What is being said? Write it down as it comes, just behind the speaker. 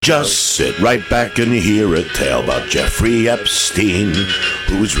Just sit right back and hear a tale about Jeffrey Epstein,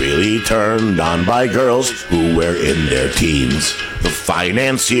 who's really turned on by girls who were in their teens. The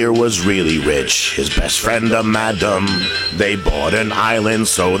financier was really rich, his best friend a madam. They bought an island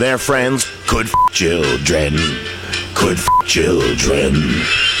so their friends could children.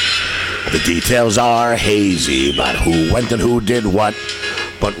 The details are hazy about who went and who did what.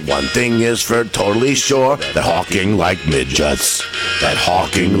 But one thing is for totally sure, that hawking like midgets.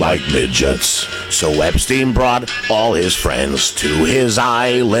 So Epstein brought all his friends to his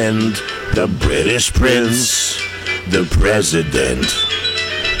island. The British prince, the president,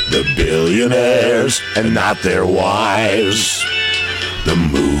 the billionaires, and not their wives. The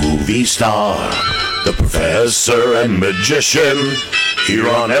movie star, the professor and magician, here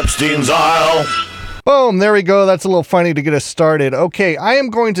on Epstein's Isle. Boom, there we go. That's a little funny to get us started. Okay, I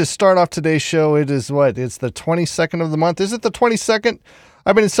am going to start off today's show. It is what? It's the 22nd of the month. Is it the 22nd?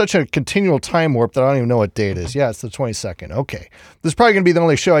 I've been in such a continual time warp that I don't even know what day it is. Yeah, it's the 22nd. Okay. This is probably going to be the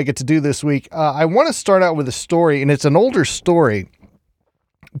only show I get to do this week. I want to start out with a story, and it's an older story,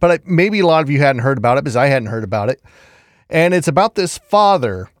 but maybe a lot of you hadn't heard about it because I hadn't heard about it. And it's about this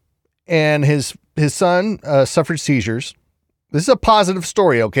father and his son suffered seizures. This is a positive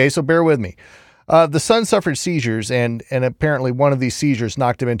story, okay? So bear with me. The son suffered seizures, and apparently one of these seizures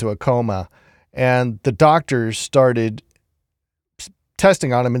knocked him into a coma, and the doctors started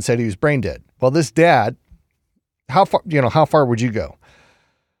testing on him and said he was brain dead. Well, this dad, how far would you go?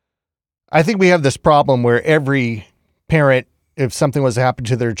 I think we have this problem where every parent, if something was to happen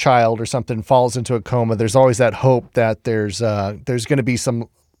to their child or something falls into a coma, there's always that hope that there's going to be some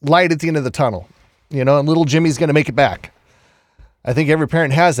light at the end of the tunnel, and little Jimmy's going to make it back. I think every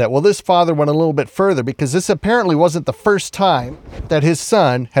parent has that. Well, this father went a little bit further because this apparently wasn't the first time that his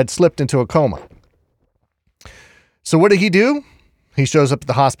son had slipped into a coma. So what did he do? He shows up at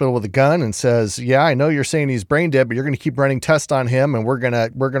the hospital with a gun and says, yeah, I know you're saying he's brain dead, but you're going to keep running tests on him and we're going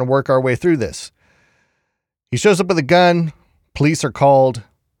to work our way through this. He shows up with a gun. Police are called.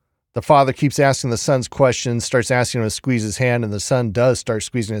 The father keeps asking the son's questions, starts asking him to squeeze his hand, and the son does start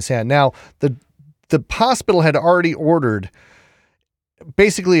squeezing his hand. Now, the hospital had already ordered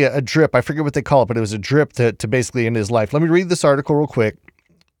basically a drip. I forget what they call it, but it was a drip to basically end his life. Let me read this article real quick.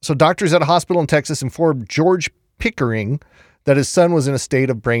 So doctors at a hospital in Texas informed George Pickering that his son was in a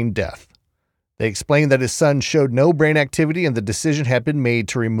state of brain death. They explained that his son showed no brain activity and the decision had been made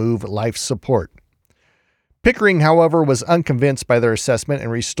to remove life support. Pickering, however, was unconvinced by their assessment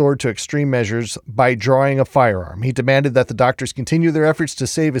and restored to extreme measures by drawing a firearm. He demanded that the doctors continue their efforts to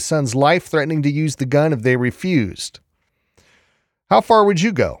save his son's life, threatening to use the gun if they refused. How far would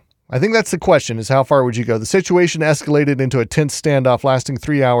you go? I think that's the question, is how far would you go? The situation escalated into a tense standoff lasting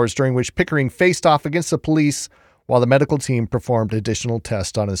 3 hours, during which Pickering faced off against the police while the medical team performed additional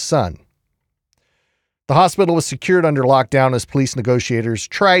tests on his son. The hospital was secured under lockdown as police negotiators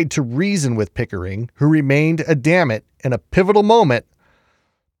tried to reason with Pickering, who remained adamant. In a pivotal moment,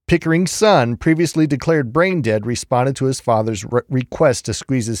 Pickering's son, previously declared brain dead, responded to his father's request to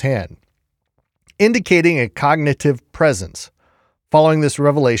squeeze his hand, indicating a cognitive presence. Following this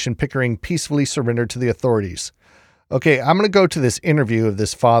revelation, Pickering peacefully surrendered to the authorities. Okay, I'm going to go to this interview of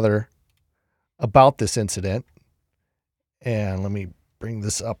this father about this incident. And let me bring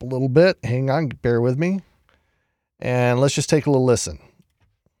this up a little bit. Hang on, bear with me. And let's just take a little listen.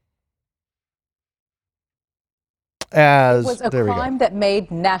 It was a crime that made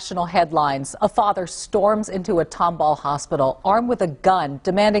national headlines. A father storms into a Tomball hospital armed with a gun,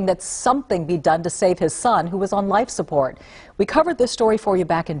 demanding that something be done to save his son, who was on life support. We covered this story for you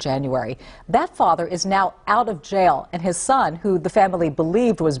back in January. That father is now out of jail, and his son, who the family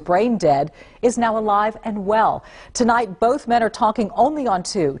believed was brain dead, is now alive and well. Tonight, both men are talking only on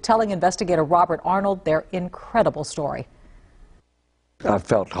two, telling investigator Robert Arnold their incredible story. I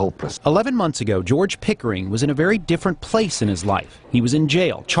felt hopeless. 11 months ago, George Pickering was in a very different place in his life. He was in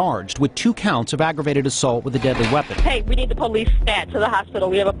jail, charged with 2 counts of aggravated assault with a deadly weapon. Hey, we need the police stat to the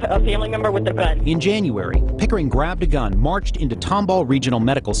hospital. We have a family member with a gun. In January, Pickering grabbed a gun, marched into Tomball Regional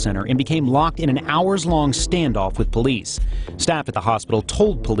Medical Center, and became locked in an hours-long standoff with police. Staff at the hospital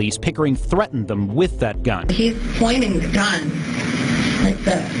told police Pickering threatened them with that gun. He's pointing the gun like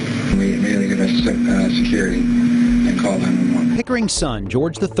that. We immediately got security and called 911. Pickering's son,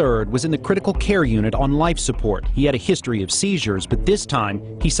 George III, was in the critical care unit on life support. He had a history of seizures, but this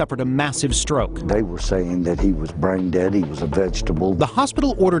time he suffered a massive stroke. They were saying that he was brain dead, he was a vegetable. The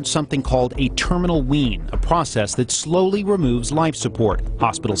hospital ordered something called a terminal wean, a process that slowly removes life support.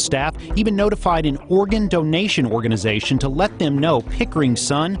 Hospital staff even notified an organ donation organization to let them know Pickering's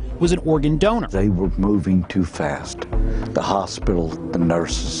son was an organ donor. They were moving too fast. the hospital, the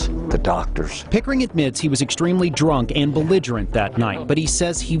nurses, the doctors. Pickering admits he was extremely drunk and belligerent that night, but he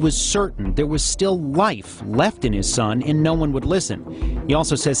says he was certain there was still life left in his son and no one would listen. He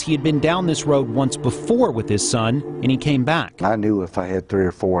also says he had been down this road once before with his son and he came back. I knew if I had 3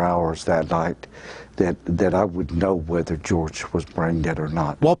 or 4 hours that night that I would know whether George was brain dead or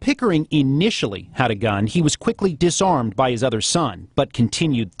not. While Pickering initially had a gun, he was quickly disarmed by his other son, but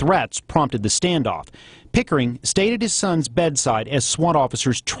continued threats prompted the standoff. Pickering stayed at his son's bedside as SWAT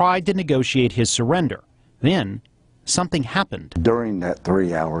officers tried to negotiate his surrender. Then, something happened. During that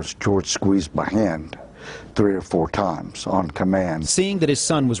 3 hours, George squeezed my hand 3 or 4 times on command. Seeing that his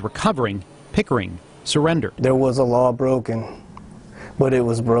son was recovering, Pickering surrendered. There was a law broken, but it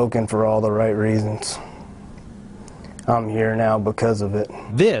was broken for all the right reasons. I'm here now because of it.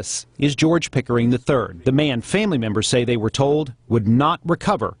 This is George Pickering III, the man family members say they were told would not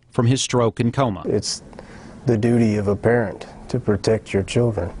recover from his stroke and coma. It's the duty of a parent to protect your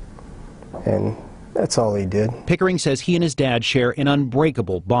children, and that's all he did. Pickering says he and his dad share an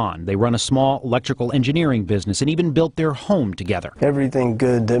unbreakable bond. They run a small electrical engineering business and even built their home together. Everything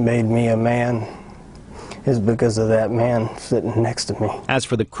good that made me a man is because of that man sitting next to me. As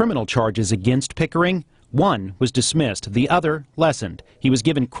for the criminal charges against Pickering, one was dismissed, the other lessened. He was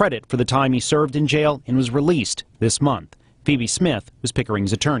given credit for the time he served in jail and was released this month. Phoebe Smith was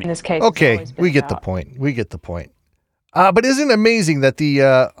Pickering's attorney. In this case, okay, we get the point. We get the point. But isn't it amazing that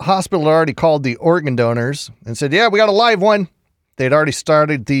the hospital already called the organ donors and said, yeah, we got a live one. They'd already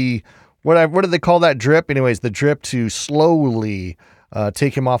started the, what do they call that drip? Anyways, the drip to slowly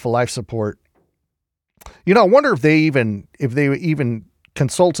take him off of life support. You know, I wonder if they even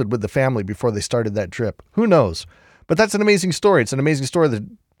consulted with the family before they started that drip. Who knows? But that's an amazing story. It's an amazing story. The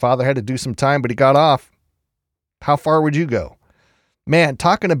father had to do some time, but he got off. How far would you go? Man,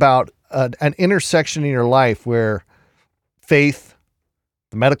 talking about an intersection in your life where faith,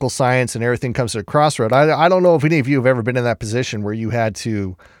 the medical science, and everything comes to a crossroad. I don't know if any of you have ever been in that position where you had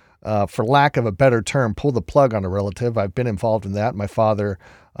to, for lack of a better term, pull the plug on a relative. I've been involved in that. My father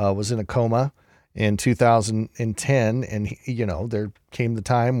was in a coma in 2010, and there came the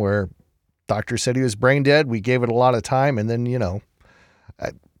time where doctors said he was brain dead. We gave it a lot of time, and then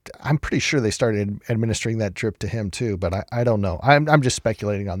I'm pretty sure they started administering that drip to him too, but I don't know. I'm just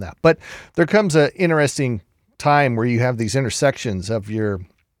speculating on that. But there comes an interesting time where you have these intersections of your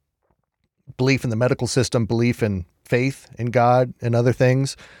belief in the medical system, belief in faith in God and other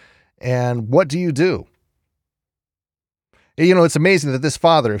things. And what do you do? It's amazing that this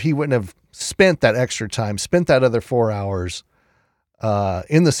father, if he wouldn't have spent that extra time, spent that other 4 hours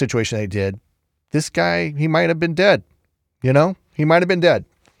in the situation they did, this guy, he might have been dead. He might have been dead.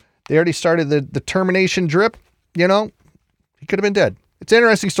 They already started the termination drip. He could have been dead. It's an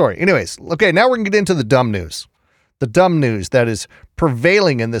interesting story. Anyways, okay, now we're going to get into the dumb news. The dumb news that is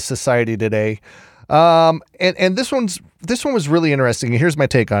prevailing in this society today. And this one was really interesting. And here's my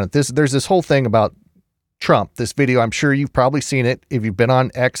take on it. There's this whole thing about Trump, this video. I'm sure you've probably seen it if you've been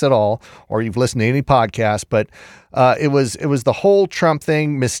on X at all or you've listened to any podcast, but it was the whole Trump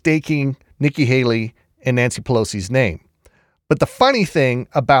thing, mistaking Nikki Haley and Nancy Pelosi's name. But the funny thing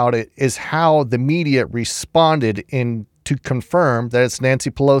about it is how the media responded to confirm that it's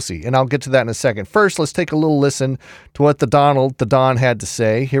Nancy Pelosi. And I'll get to that in a second. First, let's take a little listen to what the Don had to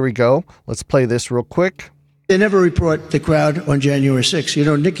say. Here we go. Let's play this real quick. They never report the crowd on January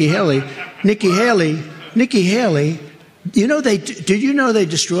 6th. Nikki Haley, did you know they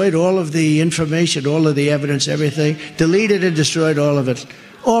destroyed all of the information, all of the evidence, everything, deleted and destroyed all of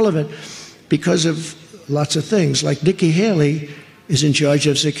it, because of lots of things. Like Nikki Haley is in charge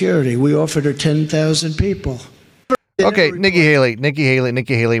of security. We offered her 10,000 people. Okay, Nikki Haley.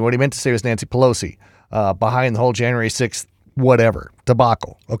 What he meant to say was Nancy Pelosi, behind the whole January 6th, whatever,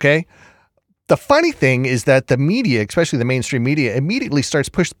 debacle, okay? The funny thing is that the media, especially the mainstream media, immediately starts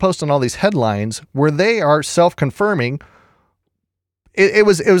posting all these headlines where they are self-confirming. It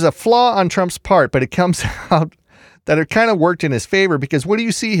was a flaw on Trump's part, but it comes out that it kind of worked in his favor because what do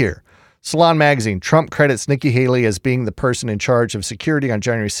you see here? Salon Magazine, Trump credits Nikki Haley as being the person in charge of security on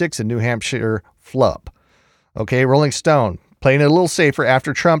January 6th in New Hampshire flub. Okay, Rolling Stone, playing it a little safer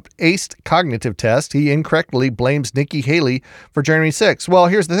after Trump aced cognitive test, he incorrectly blames Nikki Haley for January 6th. Well,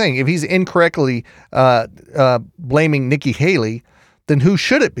 here's the thing. If he's incorrectly blaming Nikki Haley, then who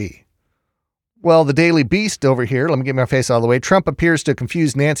should it be? Well, the Daily Beast over here, let me get my face out of the way. Trump appears to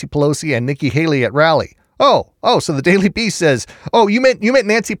confuse Nancy Pelosi and Nikki Haley at rally. Oh, so the Daily Beast says, you meant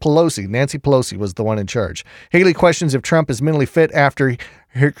Nancy Pelosi. Nancy Pelosi was the one in charge. Haley questions if Trump is mentally fit after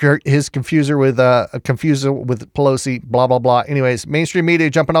his confuser with Pelosi, blah, blah, blah. Anyways, mainstream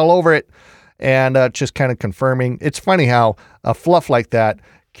media jumping all over it. and just kind of confirming. It's funny how a fluff like that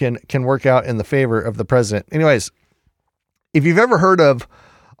can work out in the favor of the president. Anyways, if you've ever heard of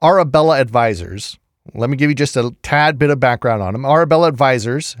Arabella Advisors, let me give you just a tad bit of background on them. Arabella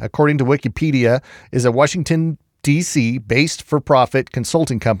Advisors, according to Wikipedia, is a Washington, D.C. based for-profit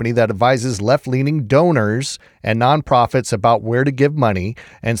consulting company that advises left-leaning donors and nonprofits about where to give money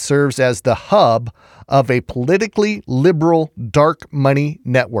and serves as the hub of a politically liberal dark money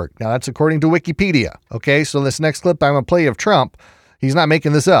network. Now, that's according to Wikipedia. Okay, so this next clip I'm going to play of Trump, he's not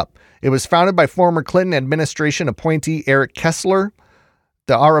making this up. It was founded by former Clinton administration appointee Eric Kessler.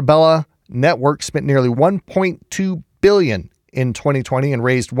 The Arabella network spent nearly $1.2 billion in 2020 and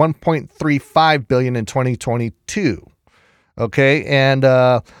raised $1.35 billion in 2022. Okay, and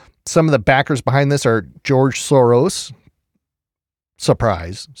some of the backers behind this are George Soros.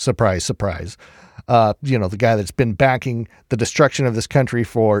 Surprise, surprise, surprise. The guy that's been backing the destruction of this country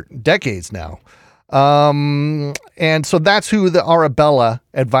for decades now. And so that's who the Arabella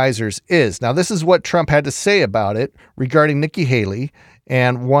Advisors is. Now, this is what Trump had to say about it regarding Nikki Haley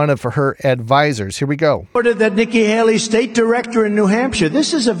and one of her advisors. Here we go. Ordered that Nikki Haley, state director in New Hampshire.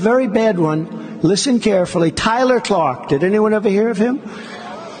 This is a very bad one. Listen carefully. Tyler Clark. Did anyone ever hear of him?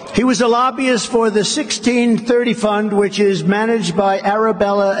 He was a lobbyist for the 1630 Fund, which is managed by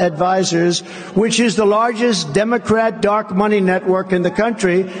Arabella Advisors, which is the largest Democrat dark money network in the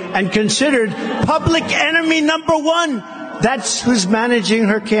country and considered public enemy number one. That's who's managing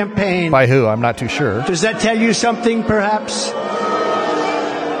her campaign. By who? I'm not too sure. Does that tell you something, perhaps?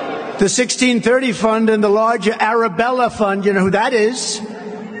 The 1630 Fund and the larger Arabella Fund, you know who that is?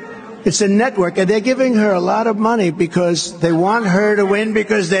 It's a network, and they're giving her a lot of money because they want her to win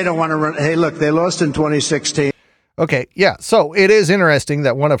because they don't want to run. Hey, look, they lost in 2016. Okay, yeah. So it is interesting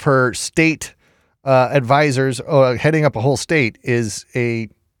that one of her state advisors heading up a whole state is a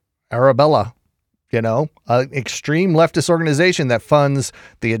Arabella, an extreme leftist organization that funds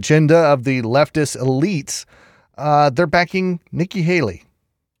the agenda of the leftist elites. They're backing Nikki Haley.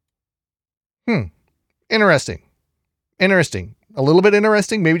 Interesting. A little bit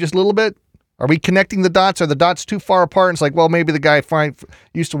interesting, maybe just a little bit. Are we connecting the dots? Are the dots too far apart? It's like, well, maybe the guy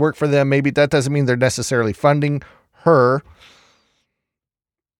used to work for them. Maybe that doesn't mean they're necessarily funding her.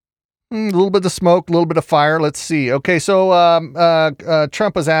 A little bit of smoke, a little bit of fire. Let's see. Okay, so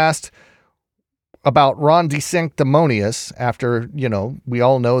Trump was asked about Ron DeSanctimonious after, we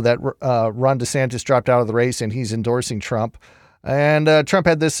all know that Ron DeSantis dropped out of the race and he's endorsing Trump. And Trump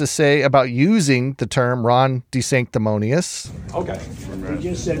had this to say about using the term Ron DeSanctimonious. Okay. He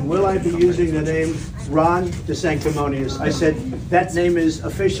just said, will I be using the name Ron DeSanctimonious? I said, that name is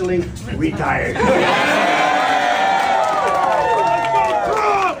officially retired.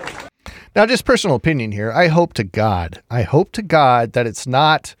 Now, just personal opinion here. I hope to God that it's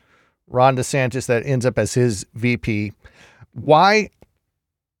not Ron DeSantis that ends up as his VP. Why?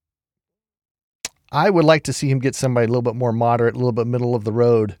 I would like to see him get somebody a little bit more moderate, a little bit middle of the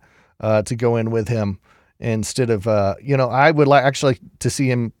road to go in with him instead of, I would like actually to see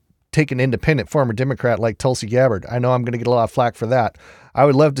him take an independent former Democrat like Tulsi Gabbard. I know I'm going to get a lot of flack for that. I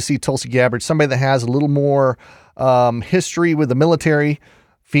would love to see Tulsi Gabbard, somebody that has a little more history with the military,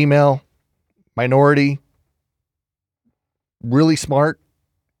 female, minority, really smart.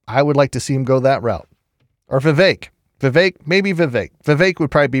 I would like to see him go that route. Or Vivek. Maybe Vivek. Vivek would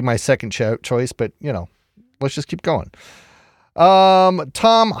probably be my second choice, but, let's just keep going.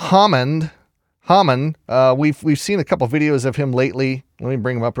 Tom Hammond, we've seen a couple videos of him lately. Let me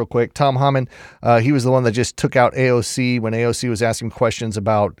bring him up real quick. Tom Hammond, he was the one that just took out AOC when AOC was asking questions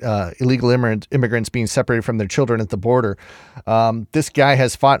about illegal immigrants being separated from their children at the border. This guy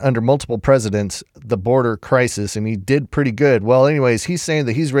has fought under multiple presidents the border crisis, and he did pretty good. Well, anyways, he's saying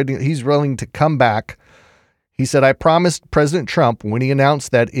that he's willing to come back. He said, I promised President Trump when he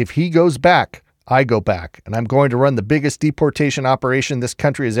announced that if he goes back, I go back. And I'm going to run the biggest deportation operation this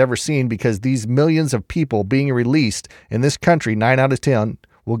country has ever seen because these millions of people being released in this country, 9 out of 10,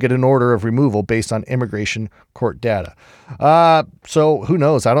 will get an order of removal based on immigration court data. So who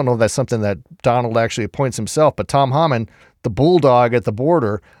knows? I don't know if that's something that Donald actually appoints himself, but Tom Hammond, the bulldog at the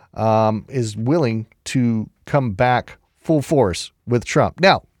border, is willing to come back full force with Trump.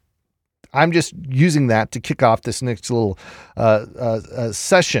 Now, I'm just using that to kick off this next little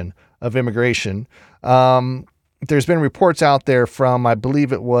session of immigration. There's been reports out there from, I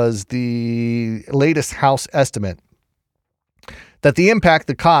believe it was the latest House estimate, that the impact,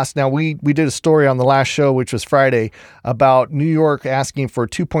 the cost, now we did a story on the last show, which was Friday, about New York asking for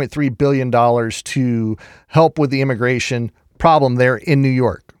 $2.3 billion to help with the immigration problem there in New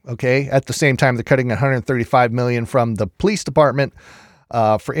York. Okay. At the same time, they're cutting $135 million from the police department.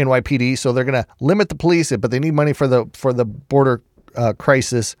 for NYPD. So they're going to limit the police, but they need money for the border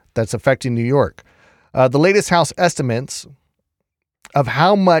crisis that's affecting New York. The latest House estimates of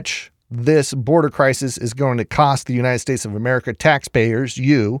how much this border crisis is going to cost the United States of America taxpayers,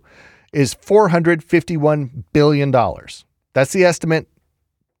 is $451 billion. That's the estimate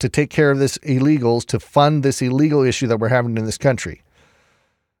to take care of this illegals, to fund this illegal issue that we're having in this country.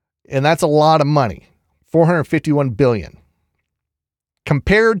 And that's a lot of money, $451 billion.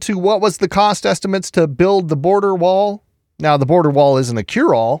 Compared to what was the cost estimates to build the border wall? Now, the border wall isn't a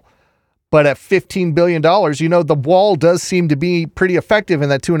cure-all, but at $15 billion, the wall does seem to be pretty effective in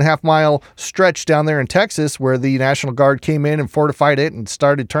that 2.5-mile stretch down there in Texas where the National Guard came in and fortified it and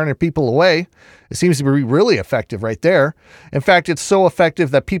started turning people away. It seems to be really effective right there. In fact, it's so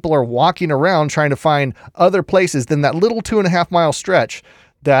effective that people are walking around trying to find other places than that little 2.5-mile stretch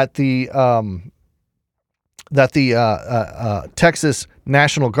that the Texas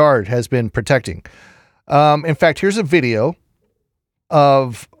National Guard has been protecting. In fact, here's a video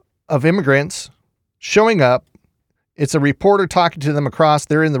of immigrants showing up. It's a reporter talking to them across.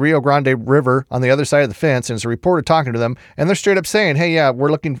 They're in the Rio Grande River on the other side of the fence, and it's a reporter talking to them, and they're straight up saying, "Hey, yeah,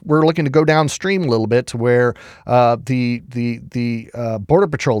 we're looking to go downstream a little bit to where the Border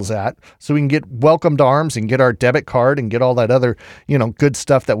Patrol is at, so we can get welcomed arms and get our debit card and get all that other good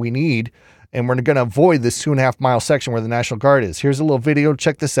stuff that we need." And we're going to avoid this 2.5-mile section where the National Guard is. Here's a little video.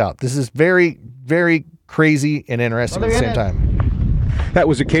 Check this out. This is very, very crazy and interesting at the same time. That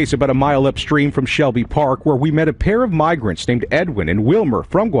was a case about a mile upstream from Shelby Park where we met a pair of migrants named Edwin and Wilmer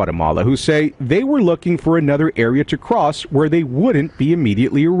from Guatemala who say they were looking for another area to cross where they wouldn't be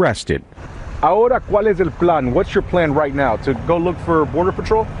immediately arrested. Ahora, ¿cuál es el plan? What's your plan right now? To go look for Border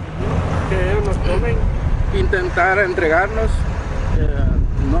Patrol? Que ellos nos tomen, intentar entregarnos,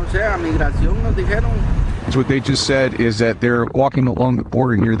 no sé, a migración nos dijeron. So what they just said is that they're walking along the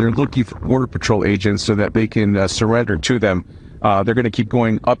border here. They're looking for Border Patrol agents so that they can surrender to them. They're going to keep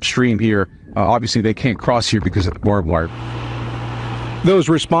going upstream here. Obviously, they can't cross here because of the barbed wire. Those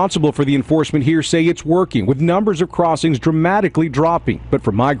responsible for the enforcement here say it's working, with numbers of crossings dramatically dropping. But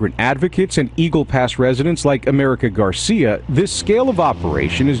for migrant advocates and Eagle Pass residents like America Garcia, this scale of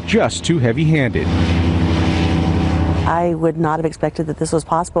operation is just too heavy-handed. I would not have expected that this was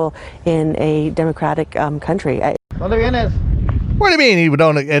possible in a democratic country. What do you mean you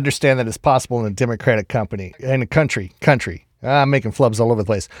don't understand that it's possible in a democratic country? I'm making flubs all over the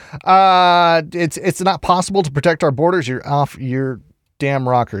place. It's not possible to protect our borders. You're off your damn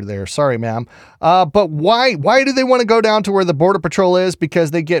rocker there. Sorry, ma'am. But why do they want to go down to where the Border Patrol is? Because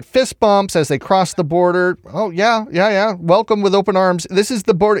they get fist bumps as they cross the border. Oh, yeah. Welcome with open arms. This is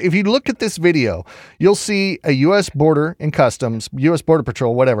the border. If you look at this video, you'll see a U.S. Border and Customs, U.S. Border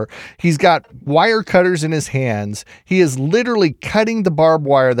Patrol, whatever. He's got wire cutters in his hands. He is literally cutting the barbed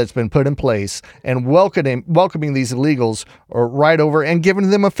wire that's been put in place and welcoming these illegals right over and giving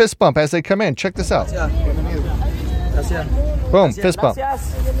them a fist bump as they come in. Check this out. Boom, fist bump.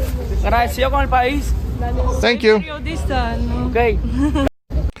 Thank you. Okay.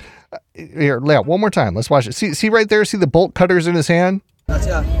 Here, Leo, one more time. Let's watch it. See right there? See the bolt cutters in his hand?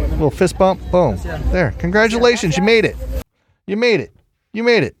 Little fist bump. Boom. There. Congratulations. You made it. You made it.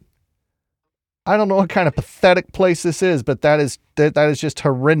 I don't know what kind of pathetic place this is, but that is just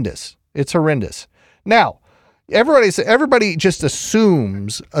horrendous. It's horrendous. Now, everybody just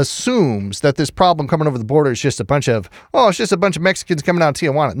assumes that this problem coming over the border is just a bunch of Mexicans coming out of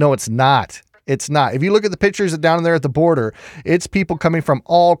Tijuana. No, it's not. It's not. If you look at the pictures down there at the border, it's people coming from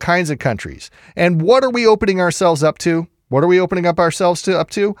all kinds of countries. And what are we opening ourselves up to? What are we opening up ourselves up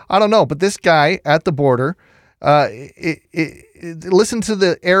to? I don't know. But this guy at the border, listen to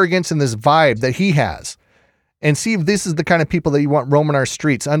the arrogance and this vibe that he has. And see if this is the kind of people that you want roaming our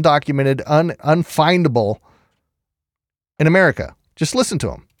streets, undocumented, unfindable, in America. Just listen to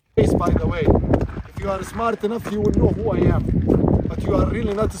him. By the way, if you are smart enough, you will know who I am. But you are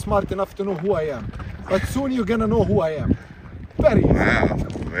really not smart enough to know who I am. But soon you're gonna know who I am. Very easy. Wow,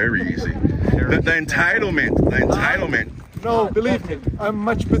 very easy. The entitlement. No, believe me, I'm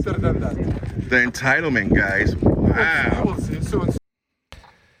much better than that. The entitlement, guys. Wow. You will see soon.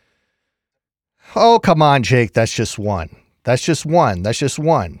 Oh, come on, Jake. That's just one. Well,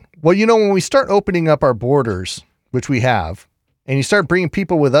 when we start opening up our borders, which we have, and you start bringing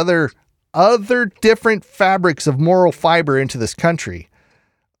people with other different fabrics of moral fiber into this country.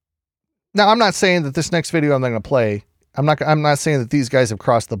 Now, I'm not saying that this next video I'm not going to play, I'm not saying that these guys have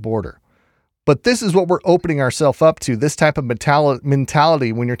crossed the border, but this is what we're opening ourselves up to, this type of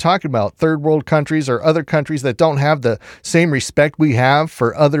mentality when you're talking about third world countries or other countries that don't have the same respect we have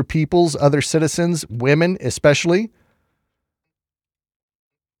for other peoples, other citizens, women especially.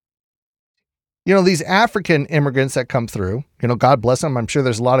 You know, these African immigrants that come through, you know, God bless them. I'm sure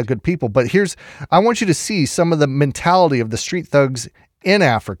there's a lot of good people. But I want you to see some of the mentality of the street thugs in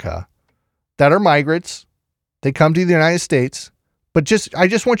Africa that are migrants. They come to the United States. But I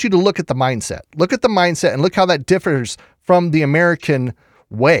just want you to look at the mindset. Look at the mindset and look how that differs from the American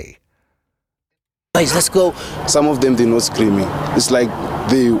way. Guys, let's go. Some of them, they're not screaming. It's like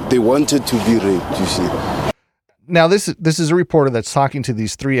they wanted to be raped, you see. Now, this is a reporter that's talking to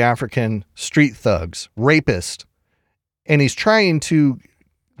these 3 African street thugs, rapists, and he's trying to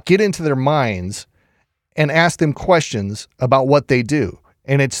get into their minds and ask them questions about what they do.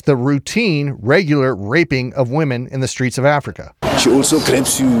 And it's the routine, regular raping of women in the streets of Africa. She also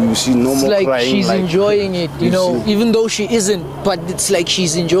grabs you, you see, no it's more like crying. She's enjoying it, you know, see. even though she isn't, but it's like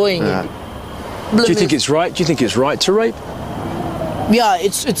she's enjoying it. Do you think it's right? Do you think it's right to rape? Yeah,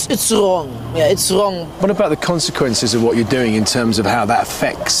 it's wrong. Yeah, it's wrong. What about the consequences of what you're doing in terms of how that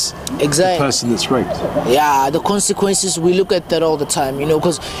affects the person that's raped? Yeah, the consequences, we look at that all the time, you know,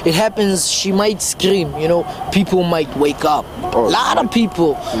 because it happens, she might scream, you know, people might wake up. A lot of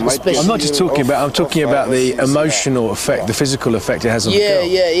people, especially. I'm not just talking about, I'm talking about the emotional effect, the physical effect it has on the girl.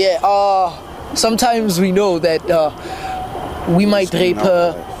 Yeah. Sometimes we know that we might rape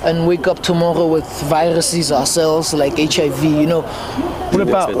her and wake up tomorrow with viruses ourselves, like HIV, you know. What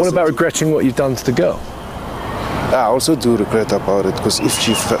about regretting what you've done to the girl? I also do regret about it, because if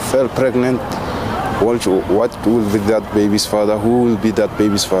she fell pregnant, what will be that baby's father? Who will be that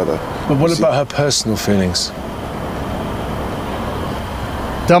baby's father? But what about her personal feelings?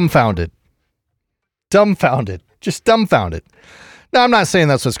 Dumbfounded. Just dumbfounded. Now, I'm not saying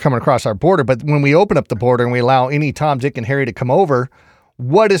that's what's coming across our border, but when we open up the border and we allow any Tom, Dick, and Harry to come over,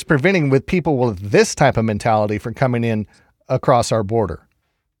 what is preventing with people with this type of mentality from coming in across our border?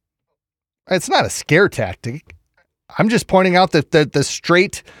 It's not a scare tactic. I'm just pointing out that the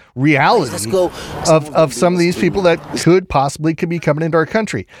straight reality of some of these people that could be coming into our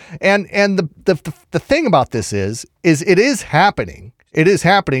country. And the thing about this is it is happening. It is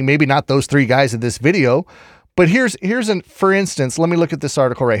happening. Maybe not those 3 guys in this video, but for instance, let me look at this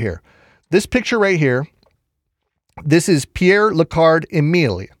article right here. This picture right here. This is Pierre Lecard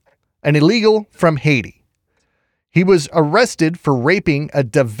Emile, an illegal from Haiti. He was arrested for raping a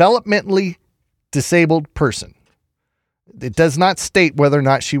developmentally disabled person. It does not state whether or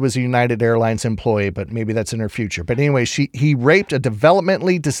not she was a United Airlines employee, but maybe that's in her future. But anyway, he raped a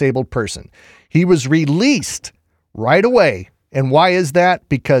developmentally disabled person. He was released right away. And why is that?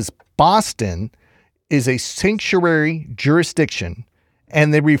 Because Boston is a sanctuary jurisdiction,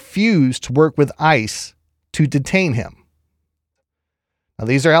 and they refuse to work with ICE to detain him. Now,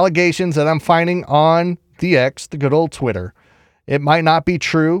 these are allegations that I'm finding on the X, the good old Twitter. It might not be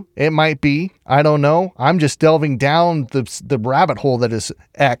true. It might be. I don't know. I'm just delving down the rabbit hole that is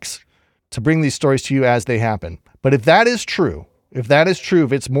X to bring these stories to you as they happen. But if that is true, if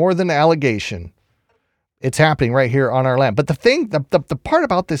it's more than an allegation, it's happening right here on our land. But the part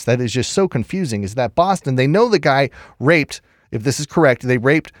about this that is just so confusing is that Boston, they know the guy raped, if this is correct, they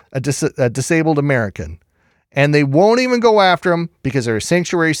raped a disabled American. And they won't even go after them because they're a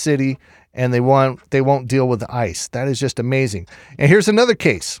sanctuary city and they won't deal with ICE. That is just amazing. And here's another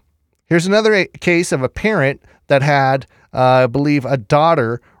case. Here's another case of a parent that had, I believe, a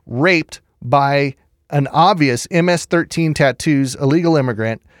daughter raped by an obvious MS-13 tattoos illegal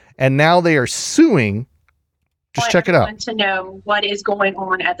immigrant, and now they are suing. Just check it out. I want to know what is going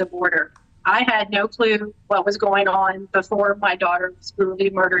on at the border. I had no clue what was going on before my daughter was brutally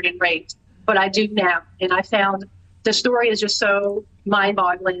murdered and raped. But I do now. And I found the story is just so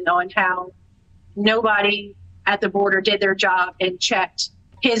mind-boggling on how nobody at the border did their job and checked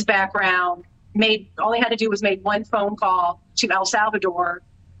his background. All he had to do was make one phone call to El Salvador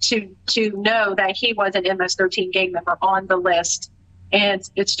to know that he was an MS-13 gang member on the list. And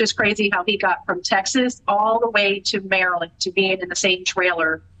it's just crazy how he got from Texas all the way to Maryland to being in the same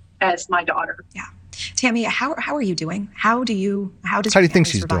trailer as my daughter. Yeah. Tammy, how are you doing? How do you think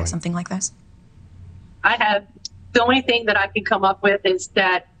she's survive doing? Something like this? The only thing that I can come up with is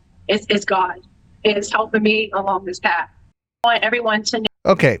that it's God is helping me along this path. I want everyone to know.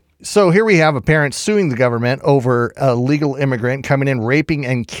 Okay, so here we have a parent suing the government over a legal immigrant coming in, raping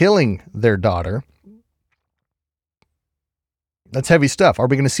and killing their daughter. That's heavy stuff. Are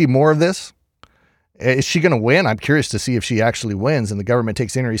we going to see more of this? Is she going to win? I'm curious to see if she actually wins and the government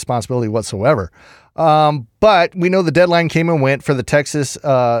takes any responsibility whatsoever. But we know the deadline came and went for the Texas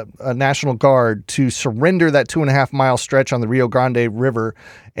National Guard to surrender that 2.5-mile stretch on the Rio Grande River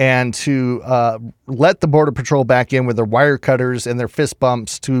and to let the Border Patrol back in with their wire cutters and their fist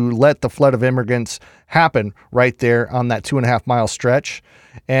bumps to let the flood of immigrants happen right there on that 2.5-mile stretch.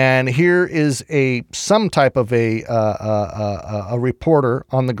 And here is some type of a reporter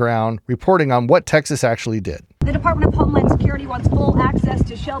on the ground reporting on what Texas actually did. The Department of Homeland Security wants full access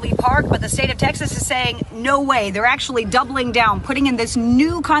to Shelby Park, but the state of Texas is saying no way. They're actually doubling down, putting in this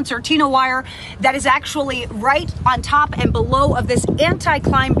new concertina wire that is actually right on top and below of this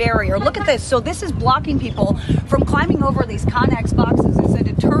anti-climb barrier. Look at this. So this is blocking people from climbing over these Connex boxes. It's a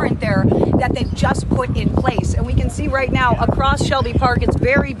deterrent there that they've just put in place. And we can see right now across Shelby Park, it's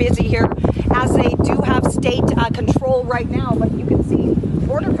very busy here as they do have state control right now. But you can see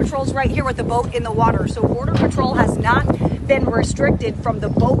Border Patrol's right here with the boat in the water. So Border Patrol has not been restricted from the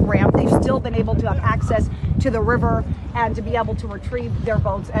boat ramp. They've still been able to have access to the river and to be able to retrieve their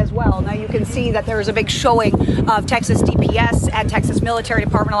boats as well. Now you can see that there is a big showing of Texas DPS and Texas Military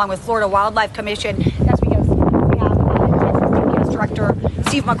Department along with Florida Wildlife Commission. That's because we have Texas DPS Director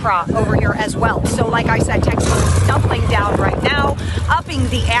Steve McCraw over here as well. So like I said, Texas is doubling down right now, upping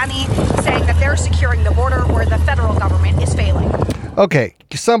the ante, saying that they're securing the border where the federal government is failing. Okay,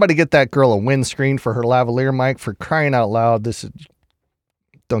 somebody get that girl a windscreen for her lavalier mic, for crying out loud.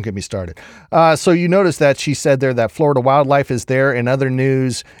 Don't get me started. So you notice that she said there that Florida Wildlife is there. In other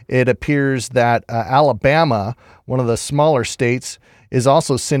news, it appears that Alabama, one of the smaller states, is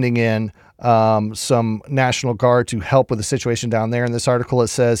also sending in some National Guard to help with the situation down there. In this article, it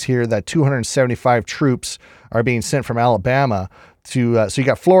says here that 275 troops are being sent from Alabama to, so you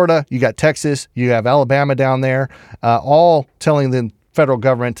got Florida, you got Texas, you have Alabama down there, all telling the federal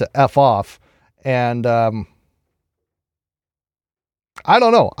government to F off. And I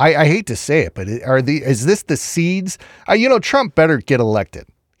don't know. I hate to say it, but is this the seeds? Trump better get elected.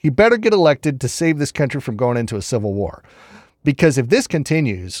 He better get elected to save this country from going into a civil war. Because if this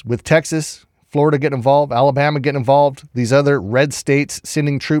continues with Texas, Florida getting involved, Alabama getting involved, these other red states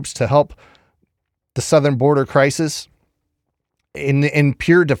sending troops to help the southern border crisis in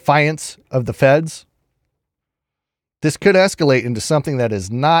pure defiance of the feds, this could escalate into something that is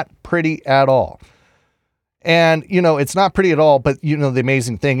not pretty at all. And, it's not pretty at all, but, the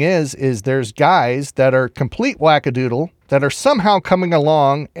amazing thing is there's guys that are complete wackadoodle that are somehow coming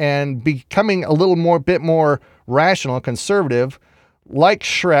along and becoming a little bit more rational, conservative, like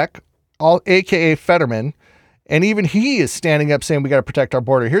Shrek, aka Fetterman. And even he is standing up saying we got to protect our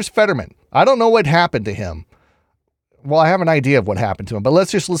border. Here's Fetterman. I don't know what happened to him. Well, I have an idea of what happened to him, but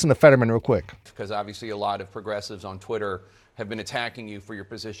let's just listen to Fetterman real quick. Because obviously a lot of progressives on Twitter have been attacking you for your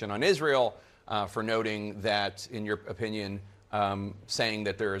position on Israel, for noting that, in your opinion, saying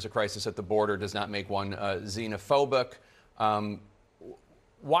that there is a crisis at the border does not make one xenophobic.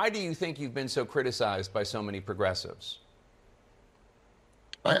 Why do you think you've been so criticized by so many progressives?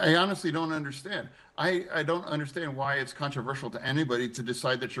 I honestly don't understand. I don't understand why it's controversial to anybody to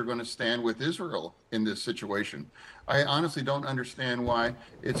decide that you're going to stand with Israel in this situation. I honestly don't understand why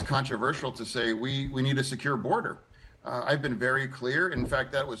it's controversial to say we need a secure border. I've been very clear. In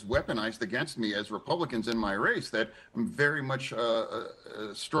fact, that was weaponized against me as Republicans in my race, that I'm very much a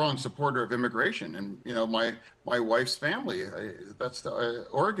strong supporter of immigration. And, my wife's family, that's the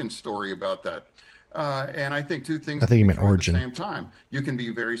Oregon story about that. And I think two things. I think you meant origin. At the same time, you can be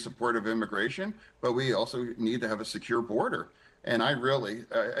very supportive of immigration, but we also need to have a secure border. And I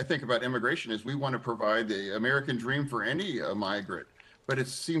think about immigration as we want to provide the American dream for any migrant. But it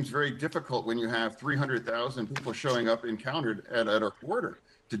seems very difficult when you have 300,000 people showing up encountered at our border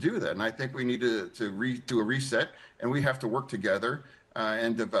to do that. And I think we need to do a reset, and we have to work together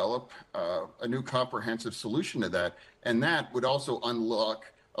and develop a new comprehensive solution to that. And that would also unlock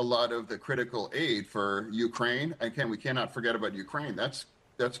a lot of the critical aid for Ukraine. Again, we cannot forget about Ukraine. That's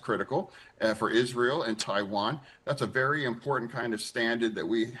critical for Israel and Taiwan. That's a very important kind of standard that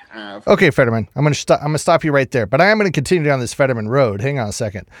we have. Okay, Fetterman, I'm going to stop you right there, but I am going to continue down this Fetterman road. Hang on a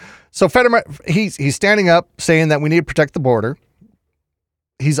second. So Fetterman, he's standing up saying that we need to protect the border.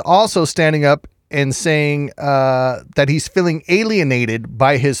 He's also standing up and saying that he's feeling alienated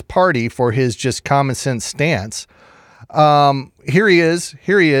by his party for his just common sense stance. Here he is.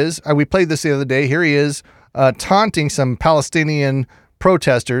 We played this the other day. Here he is taunting some Palestinian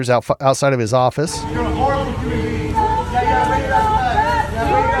protesters outside of his office.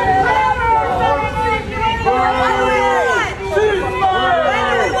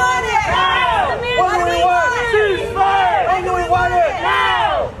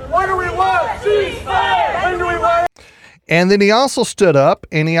 And then he also stood up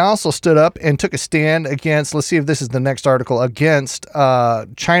and took a stand against, let's see if this is the next article, against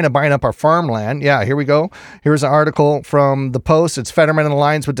China buying up our farmland. Yeah, here we go. Here's an article from the Post. It's Fetterman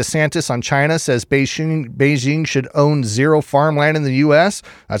aligns with DeSantis on China, says Beijing should own zero farmland in the U.S.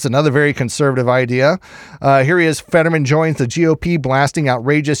 That's another very conservative idea. Here he is. Fetterman joins the GOP blasting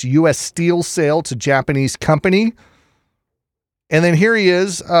outrageous U.S. steel sale to Japanese company. And then here he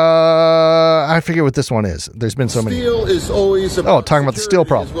is. I forget what this one is. There's been so many. Steel is always about talking about the steel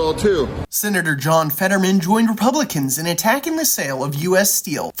problem as well too. Senator John Fetterman joined Republicans in attacking the sale of U.S.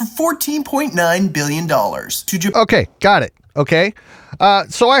 steel for $14.9 billion. Okay, got it. Okay.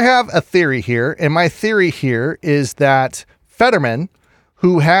 So I have a theory here, and my theory here is that Fetterman,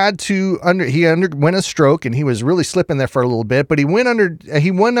 who had to underwent a stroke and he was really slipping there for a little bit, but he went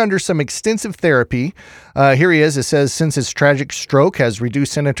under some extensive therapy. Here he is. It says, since his tragic stroke has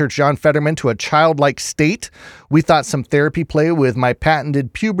reduced Senator John Fetterman to a childlike state, we thought some therapy play with my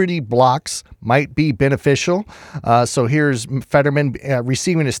patented puberty blocks might be beneficial. So here's Fetterman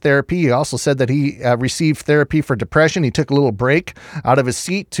receiving his therapy. He also said that he received therapy for depression. He took a little break out of his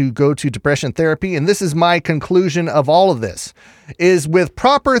seat to go to depression therapy. And this is my conclusion of all of this, is with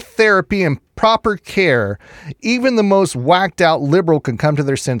proper therapy and proper care, even the most whacked out liberal can come to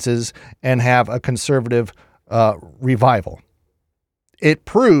their senses and have a conservative revival. It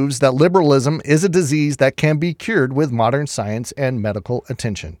proves that liberalism is a disease that can be cured with modern science and medical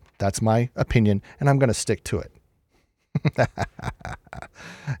attention. That's my opinion, and I'm going to stick to it.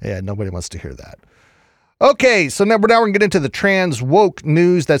 Yeah, nobody wants to hear that. Okay, so now we're going to get into the trans woke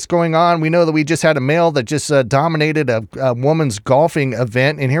news that's going on. We know that we just had a male that just dominated a woman's golfing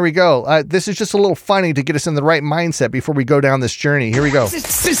event, and here we go. This is just a little funny to get us in the right mindset before we go down this journey. Here we go.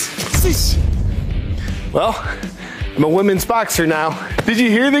 Well, I'm a women's boxer now. Did you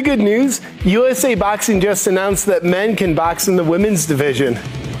hear the good news? USA Boxing just announced that men can box in the women's division.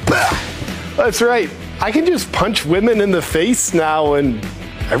 That's right. I can just punch women in the face now, and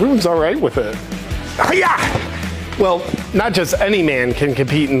everyone's all right with it. Well, not just any man can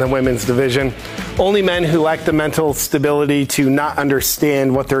compete in the women's division. Only men who lack the mental stability to not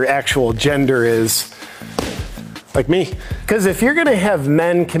understand what their actual gender is. Like me. Because if you're going to have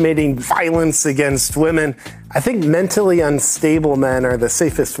men committing violence against women, I think mentally unstable men are the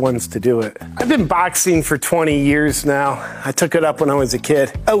safest ones to do it. I've been boxing for 20 years now. I took it up when I was a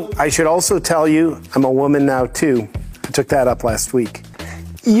kid. Oh, I should also tell you, I'm a woman now too. I took that up last week.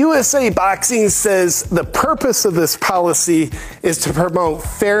 USA Boxing says the purpose of this policy is to promote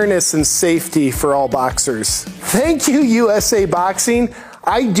fairness and safety for all boxers. Thank you, USA Boxing.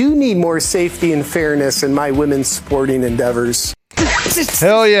 I do need more safety and fairness in my women's sporting endeavors.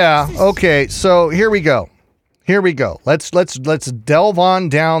 Hell yeah. Okay, so here we go. Let's delve on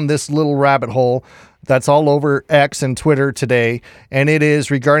down this little rabbit hole that's all over X and Twitter today, and it is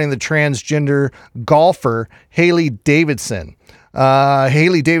regarding the transgender golfer Hailey Davidson.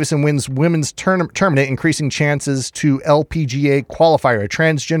 Hailey Davidson wins women's tournament, increasing chances to LPGA qualifier. A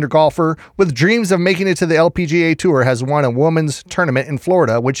transgender golfer with dreams of making it to the LPGA Tour has won a women's tournament in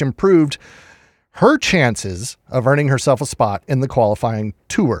Florida, which improved her chances of earning herself a spot in the qualifying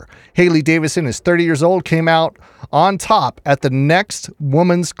tour. Hailey Davidson is 30 years old, came out on top at the next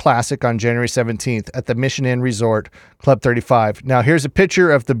Women's Classic on January 17th at the Mission Inn Resort, Club 35. Now, here's a picture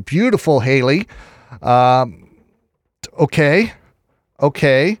of the beautiful Hailey.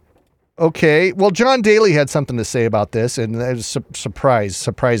 Okay. Well, John Daly had something to say about this, and that was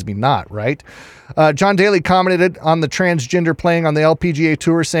surprised me not, right? John Daly commented on the transgender playing on the LPGA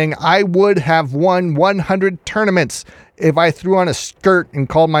Tour, saying, I would have won 100 tournaments if I threw on a skirt and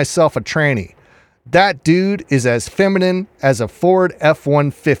called myself a tranny. That dude is as feminine as a Ford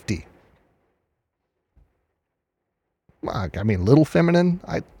F-150. I mean, little feminine?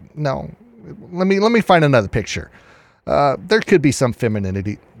 No. Let me find another picture. There could be some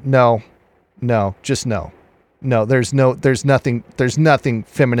femininity. No, just no. No, there's nothing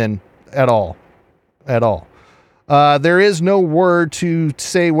feminine at all. There is no word to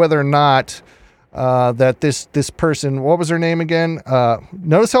say whether or not that this person, what was her name again?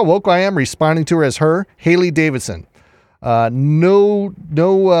 Notice how woke I am responding to her as her, Hailey Davidson. No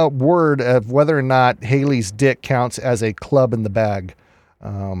word of whether or not Hailey's dick counts as a club in the bag,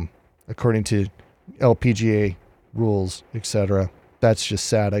 according to LPGA rules, etc. That's just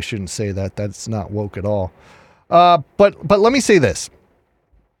sad. I shouldn't say that. That's not woke at all. But let me say this.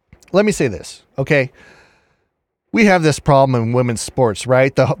 Okay. We have this problem in women's sports,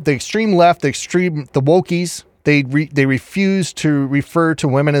 right? The extreme left, the wokies, they refuse to refer to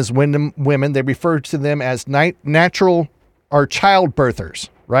women as women. They refer to them as natural or childbirthers,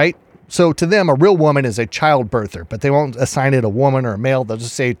 right? So to them, a real woman is a childbirther, but they won't assign it a woman or a male. They'll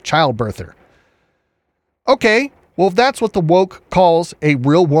just say childbirther. Okay, well, if that's what the woke calls a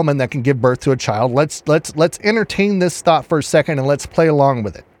real woman that can give birth to a child, let's entertain this thought for a second and let's play along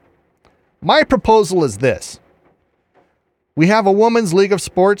with it. My proposal is this. We have a women's league of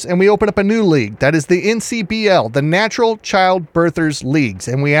sports and we open up a new league. That is the NCBL, the Natural Child Birthers Leagues.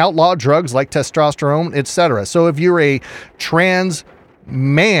 And we outlaw drugs like testosterone, etc. So if you're a trans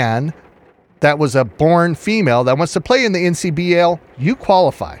man that was a born female that wants to play in the NCBL, you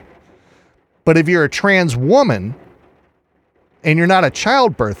qualify. But if you're a trans woman and you're not a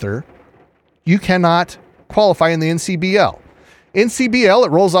childbirther, you cannot qualify in the NCBL. NCBL, it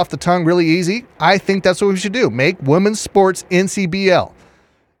rolls off the tongue really easy. I think that's what we should do. Make women's sports NCBL.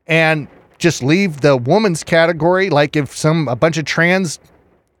 And just leave the women's category. Like if a bunch of trans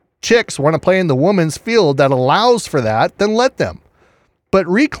chicks want to play in the women's field that allows for that, then let them. But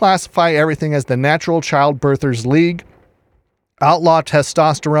reclassify everything as the Natural Child Birthers League. Outlaw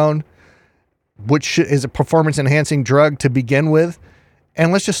testosterone, which is a performance-enhancing drug to begin with.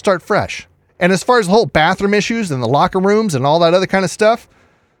 And let's just start fresh. And as far as the whole bathroom issues and the locker rooms and all that other kind of stuff,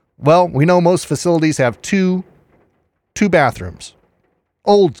 well, we know most facilities have two bathrooms.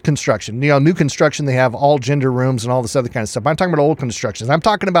 Old construction, new construction, they have all gender rooms and all this other kind of stuff. I'm talking about old constructions. I'm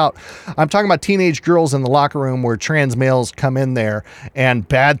talking about teenage girls in the locker room where trans males come in there and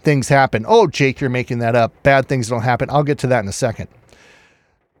bad things happen. Oh, Jake, you're making that up. Bad things don't happen. I'll get to that in a second.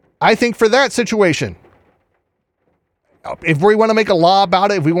 I think for that situation, if we want to make a law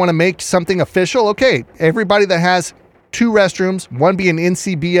about it, if we want to make something official, okay, everybody that has 2 restrooms, one be an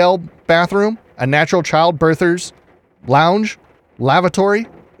NCBL bathroom, a Natural Child Birthers lounge, lavatory,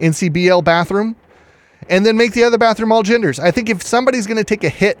 NCBL bathroom, and then make the other bathroom all genders. I think if somebody's going to take a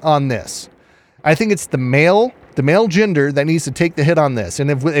hit on this, I think it's the male gender that needs to take the hit on this.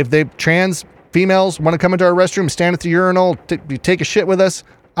 And if they trans females want to come into our restroom, stand at the urinal, take a shit with us,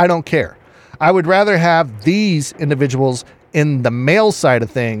 I don't care. I would rather have these individuals in the male side of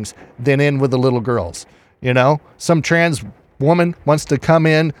things than in with the little girls. You know, some trans woman wants to come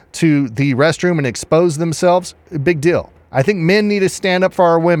in to the restroom and expose themselves. Big deal. I think men need to stand up for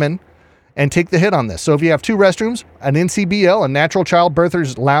our women and take the hit on this. So if you have 2 restrooms, an NCBL, a Natural Child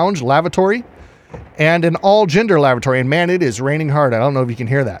Birthers lounge, lavatory, and an all gender lavatory, and man, it is raining hard. I don't know if you can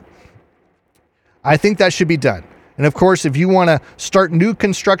hear that. I think that should be done. And of course, if you want to start new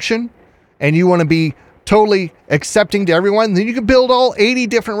construction, and you want to be totally accepting to everyone, then you can build all 80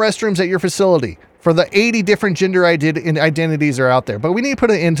 different restrooms at your facility for the 80 different gender identities are out there. But we need to put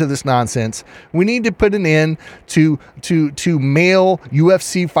an end to this nonsense. We need to put an end to male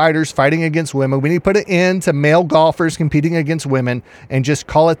UFC fighters fighting against women. We need to put an end to male golfers competing against women and just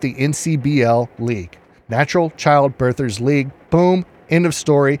call it the NCBL League. Natural Child Birthers League. Boom. End of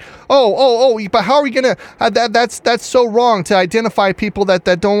story. Oh, but how are we going to, that's so wrong to identify people that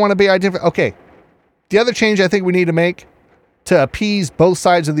don't want to be identified. Okay. The other change I think we need to make to appease both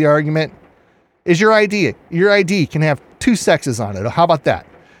sides of the argument is your ID. Your ID can have 2 sexes on it. How about that?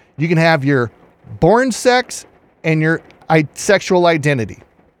 You can have your born sex and your sexual identity.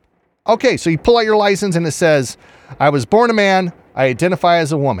 Okay. So you pull out your license and it says, I was born a man. I identify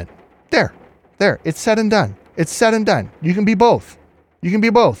as a woman. There. It's said and done. It's said and done. You can be both. You can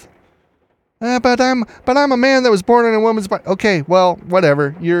be both. But I'm a man that was born in a woman's body. Okay, well,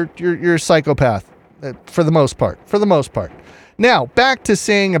 whatever. You're a psychopath for the most part. Now, back to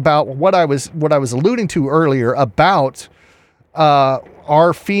saying about what I was alluding to earlier about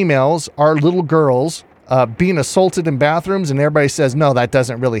our females, our little girls being assaulted in bathrooms, and everybody says, no, that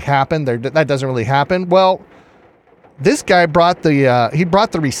doesn't really happen. That doesn't really happen. Well, this guy brought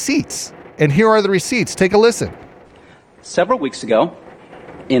the receipts, and here are the receipts. Take a listen. Several weeks ago,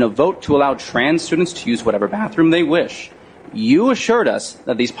 in a vote to allow trans students to use whatever bathroom they wish, you assured us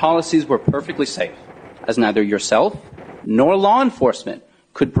that these policies were perfectly safe, as neither yourself nor law enforcement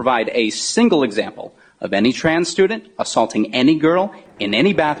could provide a single example of any trans student assaulting any girl in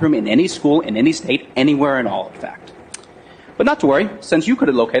any bathroom, in any school, in any state, anywhere in all, in fact. But not to worry, since you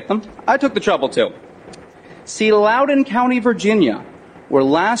couldn't locate them, I took the trouble too. See, Loudoun County, Virginia, where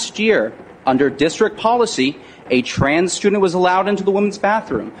last year, under district policy, a trans student was allowed into the women's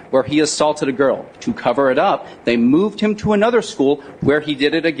bathroom where he assaulted a girl. To cover it up, they moved him to another school where he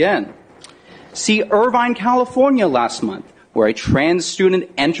did it again. See Irvine, California last month, where a trans student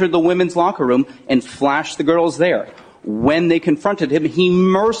entered the women's locker room and flashed the girls there. When they confronted him, he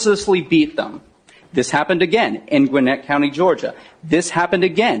mercilessly beat them. This happened again in Gwinnett County, Georgia. This happened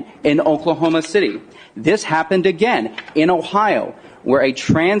again in Oklahoma City. This happened again in Ohio, where a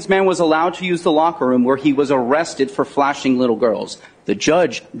trans man was allowed to use the locker room where he was arrested for flashing little girls. The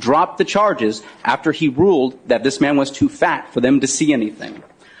judge dropped the charges after he ruled that this man was too fat for them to see anything.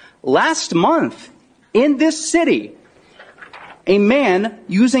 Last month, in this city, a man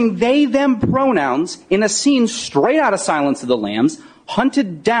using they, them pronouns in a scene straight out of Silence of the Lambs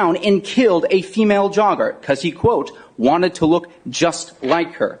hunted down and killed a female jogger because he, quote, wanted to look just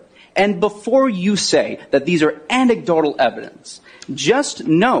like her. And before you say that these are anecdotal evidence, just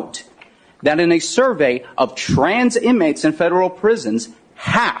note that in a survey of trans inmates in federal prisons,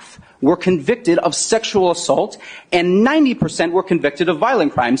 half were convicted of sexual assault and 90% were convicted of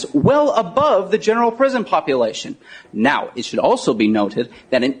violent crimes, well above the general prison population. Now, it should also be noted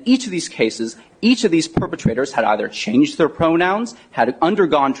that in each of these cases, each of these perpetrators had either changed their pronouns, had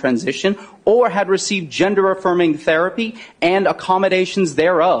undergone transition, or had received gender-affirming therapy and accommodations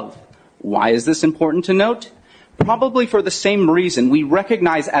thereof. Why is this important to note? Probably for the same reason we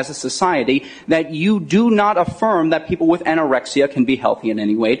recognize as a society that you do not affirm that people with anorexia can be healthy in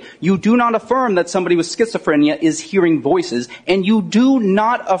any way. You do not affirm that somebody with schizophrenia is hearing voices. And you do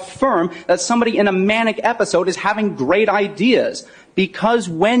not affirm that somebody in a manic episode is having great ideas. Because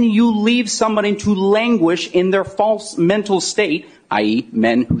when you leave somebody to languish in their false mental state, i.e.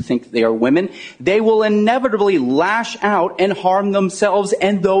 men who think they are women, they will inevitably lash out and harm themselves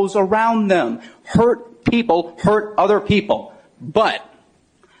and those around them. People hurt other people. But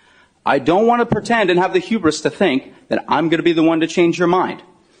I don't want to pretend and have the hubris to think that I'm going to be the one to change your mind.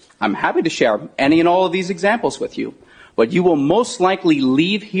 I'm happy to share any and all of these examples with you. But you will most likely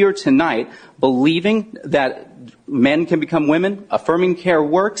leave here tonight believing that men can become women, affirming care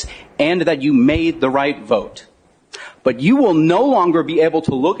works, and that you made the right vote. But you will no longer be able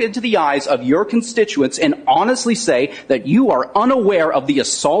to look into the eyes of your constituents and honestly say that you are unaware of the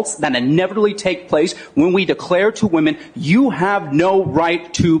assaults that inevitably take place when we declare to women, you have no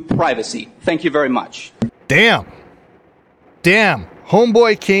right to privacy. Thank you very much. Damn.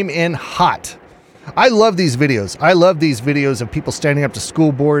 Homeboy came in hot. I love these videos. I love these videos of people standing up to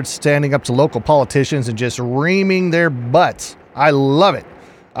school boards, standing up to local politicians, and just reaming their butts. I love it.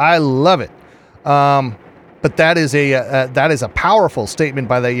 But that is a powerful statement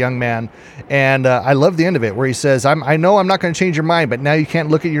by that young man, and I love the end of it where he says, "I know I'm not going to change your mind, but now you can't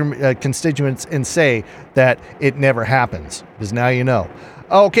look at your constituents and say that it never happens because now you know."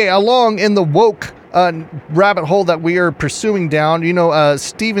 Okay, along in the woke rabbit hole that we are pursuing down,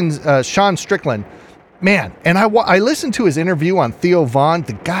 Sean Strickland, man, and I listened to his interview on Theo Von.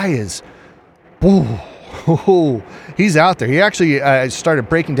 The guy is, he's out there. He actually started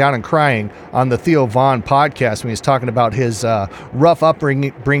breaking down and crying on the Theo Von podcast when he was talking about his rough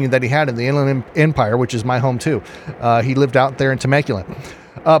upbringing that he had in the Inland Empire, which is my home too. He lived out there in Temecula.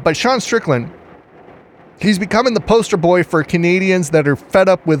 But Sean Strickland, he's becoming the poster boy for Canadians that are fed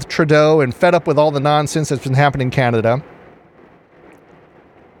up with Trudeau and fed up with all the nonsense that's been happening in Canada.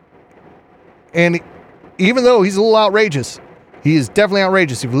 And even though he's a little outrageous, he is definitely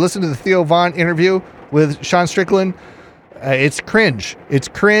outrageous. If you listen to the Theo Von interview with Sean Strickland, it's cringe.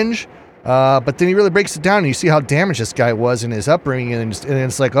 But then he really breaks it down and you see how damaged this guy was in his upbringing, and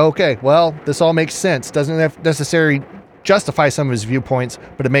it's like, okay, well, this all makes sense. Doesn't necessarily justify some of his viewpoints,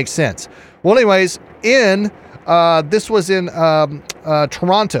 but it makes sense. Well, anyways, this was in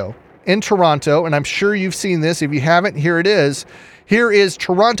Toronto, and I'm sure you've seen this. If you haven't, here it is. Here is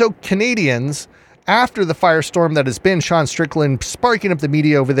Toronto Canadians after the firestorm that has been Sean Strickland sparking up the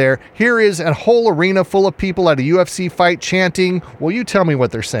media over there. Here is a whole arena full of people at a UFC fight chanting. Well, you tell me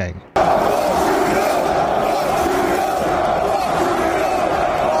what they're saying.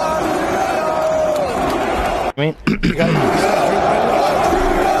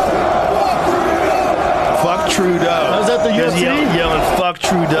 Fuck Trudeau. Was that the UFC? Yelling, fuck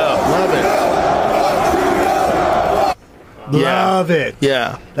Trudeau. Love it. Love it.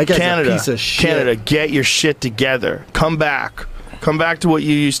 Yeah. That guy's Canada, a piece of shit. Canada, get your shit together. Come back. Come back to what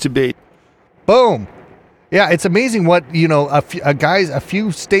you used to be. Boom. Yeah, it's amazing what, a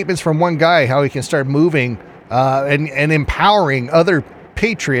few statements from one guy, how he can start moving and empowering other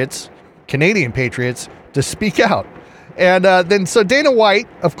patriots, Canadian patriots, to speak out. And then Dana White,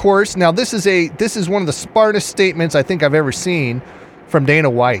 of course, now this is one of the smartest statements I think I've ever seen from Dana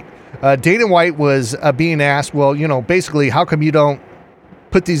White. Dana White was being asked, well, basically, how come you don't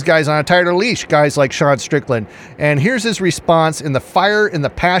put these guys on a tighter leash, guys like Sean Strickland? And here's his response in the fire and the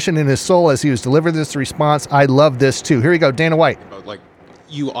passion in his soul as he was delivering this response. I love this too. Here you go, Dana White.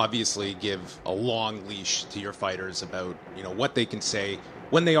 You obviously give a long leash to your fighters about, what they can say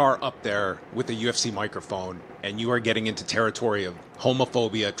when they are up there with a UFC microphone and you are getting into territory of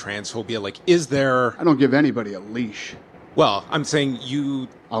homophobia, transphobia. Is there... I don't give anybody a leash. Well, I'm saying you...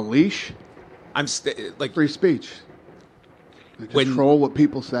 A leash? I'm free speech. Control what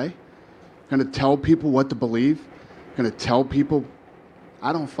people say? Going to tell people what to believe? Going to tell people?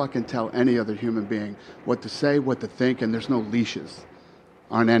 I don't fucking tell any other human being what to say, what to think, and there's no leashes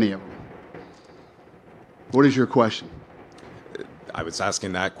on any of them. What is your question? I was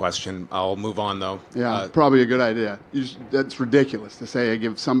asking that question. I'll move on, though. Yeah, probably a good idea. That's ridiculous to say I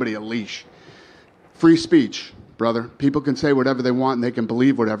give somebody a leash. Free speech, brother. People can say whatever they want and they can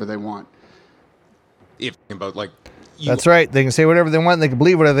believe whatever they want. If about like, that's right. They can say whatever they want and they can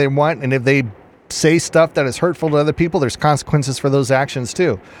believe whatever they want. And if they say stuff that is hurtful to other people, there's consequences for those actions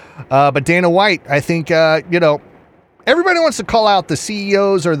too. But Dana White, I think, everybody wants to call out the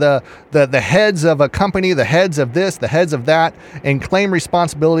CEOs or the heads of a company, the heads of this, the heads of that, and claim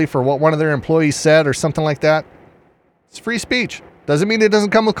responsibility for what one of their employees said or something like that. It's free speech. Doesn't mean it doesn't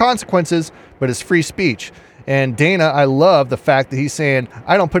come with consequences, but it's free speech. And Dana, I love the fact that he's saying,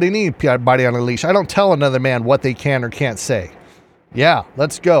 I don't put anybody on a leash. I don't tell another man what they can or can't say. Yeah,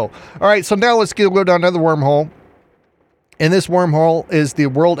 let's go. All right, so now let's go down another wormhole. And this wormhole is the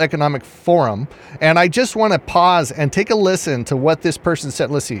World Economic Forum. And I just want to pause and take a listen to what this person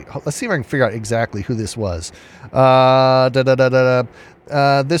said. Let's see if I can figure out exactly who this was.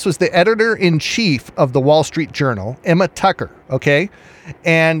 This was the editor-in-chief of the Wall Street Journal, Emma Tucker, okay?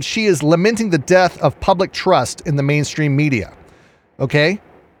 And she is lamenting the death of public trust in the mainstream media, okay?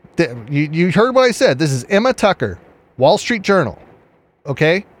 You heard what I said. This is Emma Tucker, Wall Street Journal,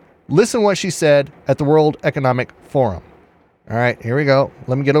 okay? Listen what she said at the World Economic Forum. All right, here we go.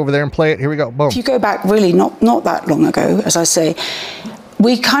 Let me get over there and play it. Here we go. Boom. If you go back really not that long ago, as I say,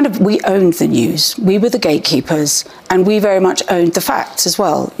 we owned the news. We were the gatekeepers, and we very much owned the facts as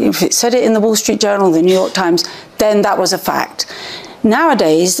well. If it said it in the Wall Street Journal, the New York Times, then that was a fact.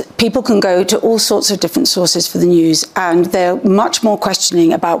 Nowadays, people can go to all sorts of different sources for the news, and they're much more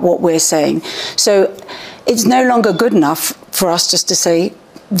questioning about what we're saying. So it's no longer good enough for us just to say,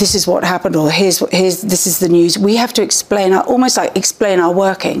 this is what happened, or this is the news. We have to explain our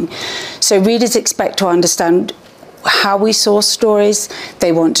working. So readers expect to understand how we source stories.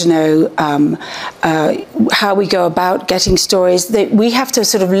 They want to know how we go about getting stories. We have to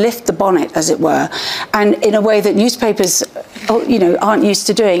sort of lift the bonnet, as it were, and in a way that newspapers, aren't used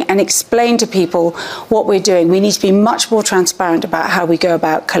to doing, and explain to people what we're doing. We need to be much more transparent about how we go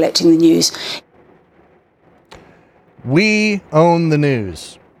about collecting the news. We own the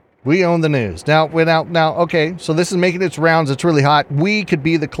news. We own the news. Now, okay, so this is making its rounds. It's really hot. We could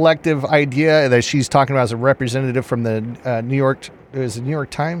be the collective idea that she's talking about as a representative from the New York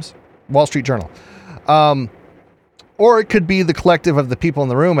Times? Wall Street Journal. Or it could be the collective of the people in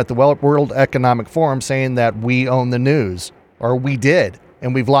the room at the World Economic Forum saying that we own the news, or we did,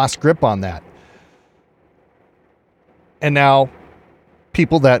 and we've lost grip on that. And now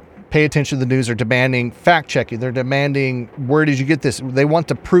people that pay attention to the news are demanding fact-checking. They're demanding, where did you get this? They want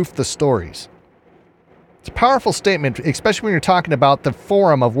to proof the stories. It's a powerful statement, especially when you're talking about the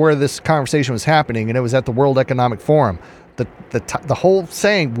forum of where this conversation was happening, and it was at the World Economic Forum. The whole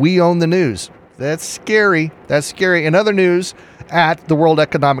saying, we own the news. That's scary. That's scary. In other news, at the World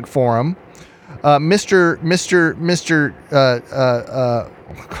Economic Forum, why am I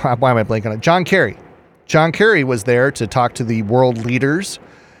blanking on it? John Kerry. John Kerry was there to talk to the world leaders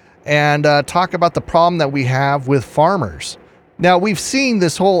and talk about the problem that we have with farmers. Now, we've seen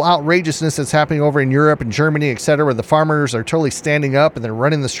this whole outrageousness that's happening over in Europe and Germany, et cetera, where the farmers are totally standing up and they're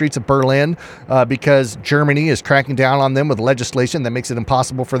running the streets of Berlin because Germany is cracking down on them with legislation that makes it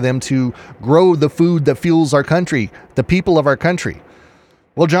impossible for them to grow the food that fuels our country, the people of our country.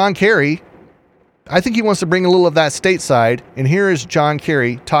 Well, John Kerry, I think he wants to bring a little of that stateside. And here is John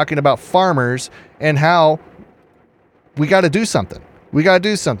Kerry talking about farmers and how we got to do something. We got to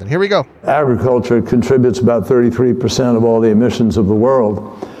do something. Here we go. Agriculture contributes about 33% of all the emissions of the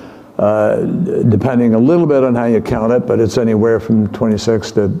world, depending a little bit on how you count it, but it's anywhere from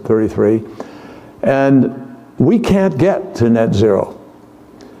 26 to 33. And we can't get to net zero.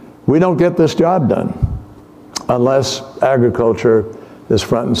 We don't get this job done unless agriculture is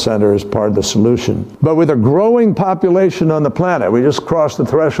front and center as part of the solution. But with a growing population on the planet, we just crossed the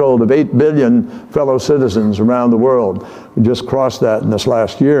threshold of 8 billion fellow citizens around the world. We just crossed that in this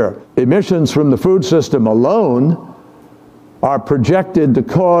last year. Emissions from the food system alone are projected to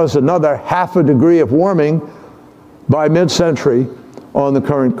cause another 0.5 degree of warming by mid-century on the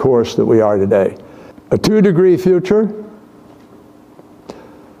current course that we are today. A 2-degree future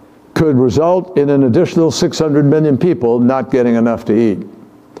could result in an additional 600 million people not getting enough to eat.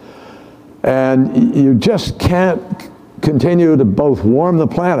 And you just can't continue to both warm the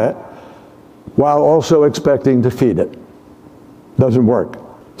planet while also expecting to feed it. Doesn't work.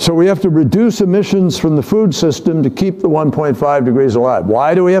 So we have to reduce emissions from the food system to keep the 1.5 degrees alive.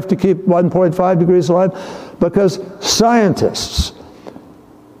 Why do we have to keep 1.5 degrees alive? Because scientists,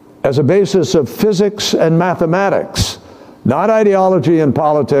 as a basis of physics and mathematics, not ideology and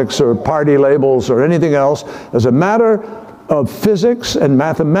politics or party labels or anything else, as a matter of physics and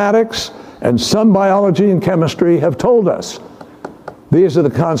mathematics and some biology and chemistry have told us these are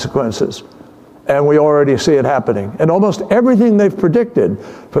the consequences. And we already see it happening. And almost everything they've predicted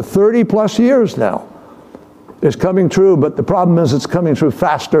for 30 plus years now is coming true, but the problem is it's coming true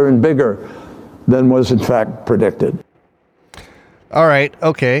faster and bigger than was in fact predicted. All right.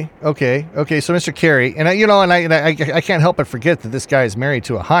 Okay. So Mr. Kerry, and I can't help but forget that this guy is married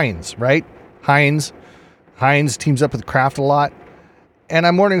to a Heinz, right? Heinz teams up with Kraft a lot. And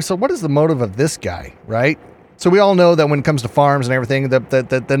I'm wondering, so what is the motive of this guy, right? So we all know that when it comes to farms and everything,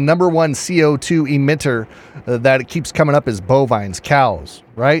 the number one CO2 emitter that it keeps coming up is bovines, cows,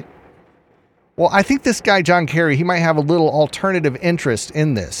 right? Well, I think this guy, John Kerry, he might have a little alternative interest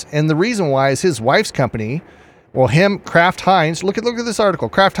in this. And the reason why is his wife's company, Kraft Heinz, look at this article.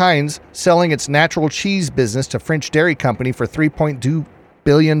 Kraft Heinz selling its natural cheese business to French dairy company for $3.2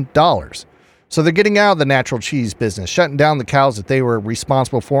 billion. So they're getting out of the natural cheese business, shutting down the cows that they were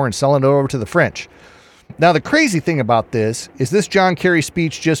responsible for and selling it over to the French. Now, the crazy thing about this is this John Kerry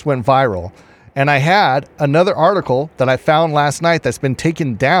speech just went viral. And I had another article that I found last night that's been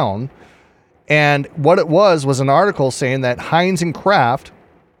taken down. And what it was an article saying that Heinz and Kraft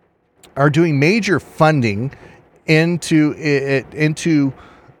are doing major funding into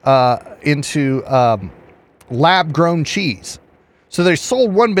lab-grown cheese. So they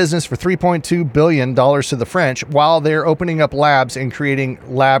sold one business for $3.2 billion to the French while they're opening up labs and creating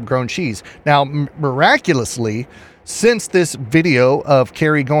lab-grown cheese. Now, miraculously, since this video of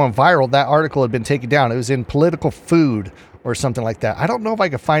Kerry going viral, that article had been taken down. It was in Political Food or something like that. I don't know if I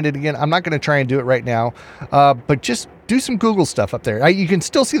can find it again. I'm not going to try and do it right now, but just do some Google stuff up there. You can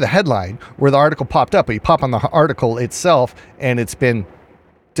still see the headline where the article popped up, but you pop on the article itself and it's been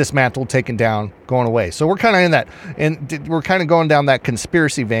dismantled, taken down, going away. So we're kind of in that, and we're kind of going down that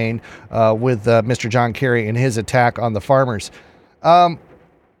conspiracy vein with Mr. John Kerry and his attack on the farmers.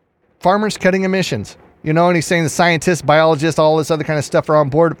 Farmers cutting emissions, and he's saying the scientists, biologists, all this other kind of stuff are on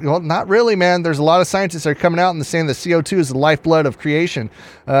board. Well, not really, man. There's a lot of scientists that are coming out and saying that CO2 is the lifeblood of creation.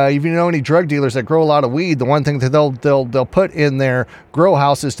 If you know any drug dealers that grow a lot of weed, the one thing that they'll put in their grow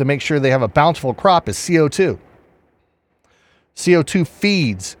houses to make sure they have a bountiful crop is CO2. CO2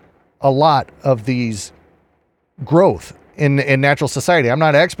 feeds a lot of these growth in natural society. I'm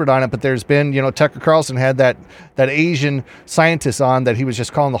not an expert on it, but there's been, Tucker Carlson had that Asian scientist on that he was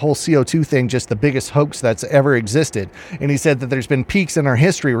just calling the whole CO2 thing just the biggest hoax that's ever existed. And he said that there's been peaks in our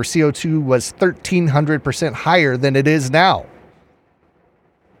history where CO2 was 1,300% higher than it is now.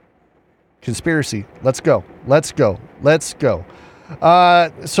 Conspiracy. Let's go.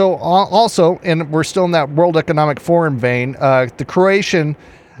 So also, and we're still in that World Economic Forum vein, the Croatian,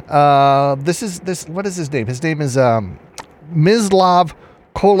 what is his name? His name is Mislav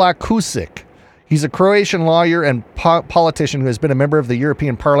Kolakusic. He's a Croatian lawyer and politician who has been a member of the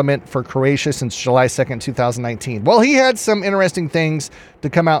European Parliament for Croatia since July 2nd, 2019. Well, he had some interesting things to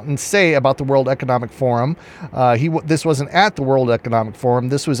come out and say about the World Economic Forum. This wasn't at the World Economic Forum.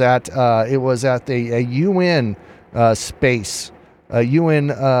 This was at the UN space. A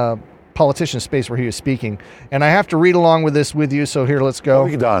UN politician space where he was speaking. And I have to read along with this with you, so here, let's go.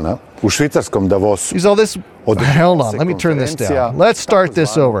 He's all this. Hold on, let me turn this down. Let's start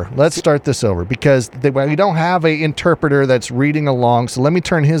this over. Because we don't have an interpreter that's reading along, so let me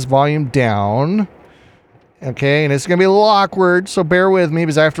turn his volume down. Okay, and it's going to be a little awkward, so bear with me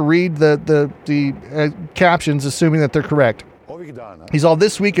because I have to read the captions, assuming that they're correct. He's all,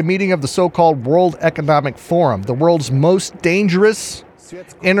 this week, a meeting of the so-called World Economic Forum, the world's most dangerous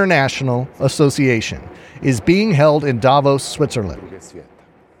international association, is being held in Davos, Switzerland.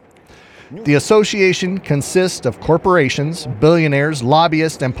 The association consists of corporations, billionaires,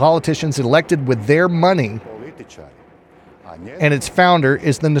 lobbyists, and politicians elected with their money, and its founder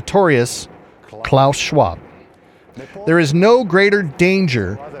is the notorious Klaus Schwab. There is no greater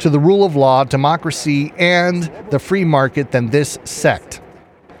danger to the rule of law, democracy, and the free market than this sect,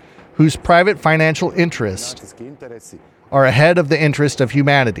 whose private financial interests are ahead of the interest of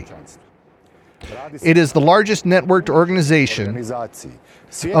humanity. It is the largest networked organization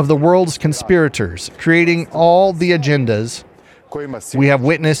of the world's conspirators, creating all the agendas we have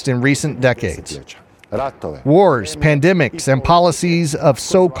witnessed in recent decades. Wars, pandemics, and policies of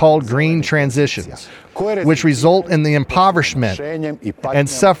so-called green transitions, which result in the impoverishment and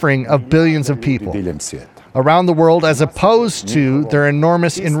suffering of billions of people. around the world as opposed to their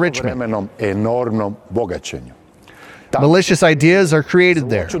enormous enrichment. Malicious ideas are created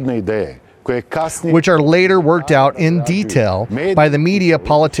there, which are later worked out in detail by the media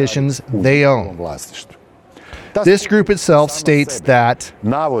politicians they own. This group itself states that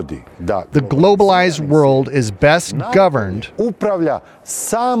the globalized world is best governed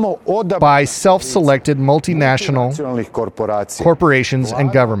by self-selected multinational corporations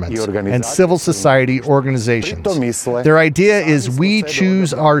and governments and civil society organizations. Their idea is we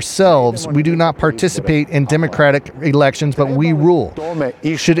choose ourselves. We do not participate in democratic elections, but we rule.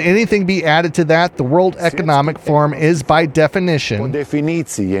 Should anything be added to that, the World Economic Forum is by definition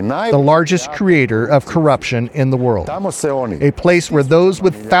the largest creator of corruption in the world. A place where those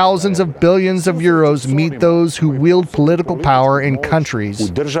with thousands of billions of euros meet those who wield political power in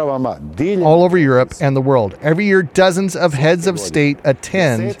countries all over Europe and the world. Every year, dozens of heads of state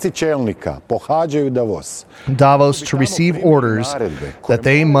attend Davos to receive orders that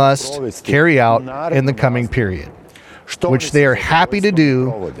they must carry out in the coming period, which they are happy to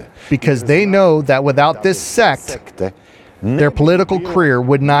do because they know that without this sect, their political career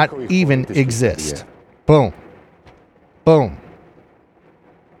would not even exist. Boom. Boom.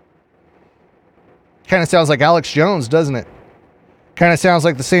 Kind of sounds like Alex Jones, doesn't it? Kind of sounds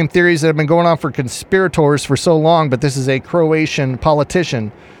like the same theories that have been going on for conspirators for so long, but this is a Croatian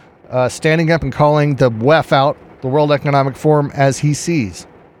politician standing up and calling the WEF out, the World Economic Forum, as he sees.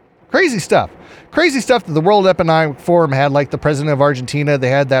 Crazy stuff. Crazy stuff that the World Economic Forum had, like the president of Argentina. They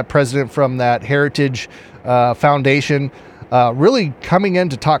had that president from that Heritage Foundation really coming in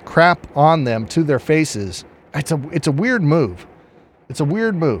to talk crap on them to their faces. It's a weird move. It's a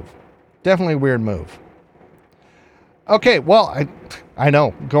weird move. Definitely a weird move. Okay, well, I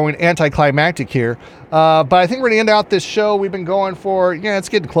know, going anticlimactic here, but I think we're going to end out this show. We've been going for, it's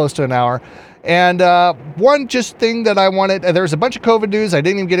getting close to an hour. And one just thing that I wanted, there's a bunch of COVID news. I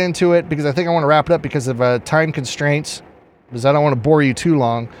didn't even get into it because I think I want to wrap it up because of time constraints, because I don't want to bore you too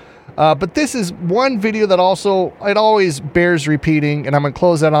long. But this is one video that also, it always bears repeating, and I'm going to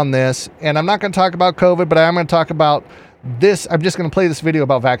close out on this. And I'm not going to talk about COVID, but I am going to talk about this. I'm just going to play this video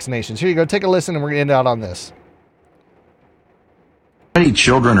about vaccinations. Here you go. Take a listen, and we're going to end out on this. How many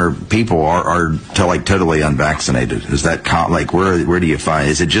children or people are totally unvaccinated? Is that where do you find?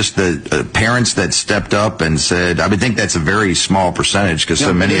 Is it just the parents that stepped up and said? I would think that's a very small percentage because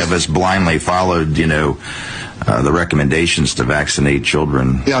so many of us blindly followed, the recommendations to vaccinate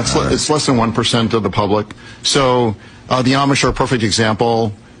children. Yeah, it's less than 1% of the public. So the Amish are a perfect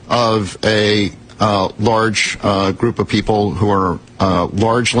example of a large group of people who are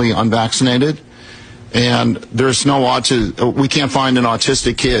largely unvaccinated. And there's no we can't find an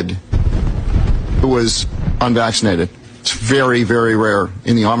autistic kid who was unvaccinated. It's very, very rare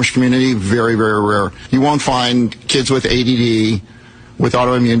in the Amish community, very, very rare. You won't find kids with ADD, with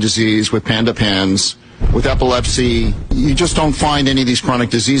autoimmune disease, with panda pans, with epilepsy. You just don't find any of these chronic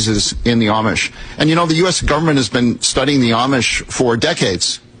diseases in the Amish. And the U.S. government has been studying the Amish for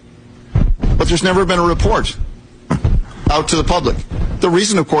decades, but there's never been a report out to the public. The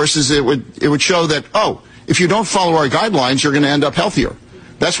reason, of course, is it would show that, if you don't follow our guidelines, you're going to end up healthier.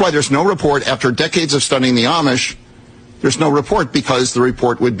 That's why there's no report after decades of studying the Amish. There's no report because the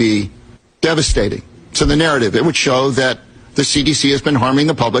report would be devastating to the narrative. It would show that the CDC has been harming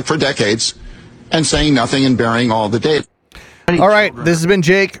the public for decades and saying nothing and burying all the data. All right, this has been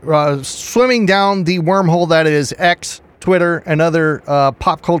Jake swimming down the wormhole that is X, Twitter, and other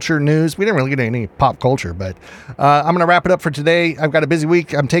pop culture news. We didn't really get any pop culture, but I'm going to wrap it up for today. I've got a busy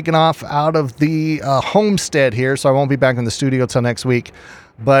week. I'm taking off out of the homestead here, so I won't be back in the studio till next week.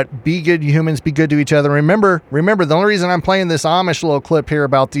 But be good humans, be good to each other. Remember, the only reason I'm playing this Amish little clip here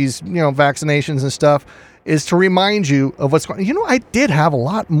about these, vaccinations and stuff is to remind you of what's going on. I did have a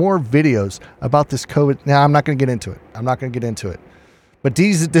lot more videos about this COVID. Now, I'm not going to get into it. But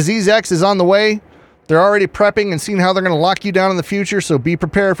Disease X is on the way. They're already prepping and seeing how they're going to lock you down in the future, so be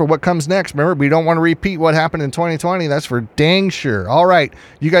prepared for what comes next. Remember, we don't want to repeat what happened in 2020. That's for dang sure. All right.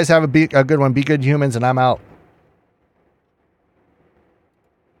 You guys have a good one. Be good humans, and I'm out.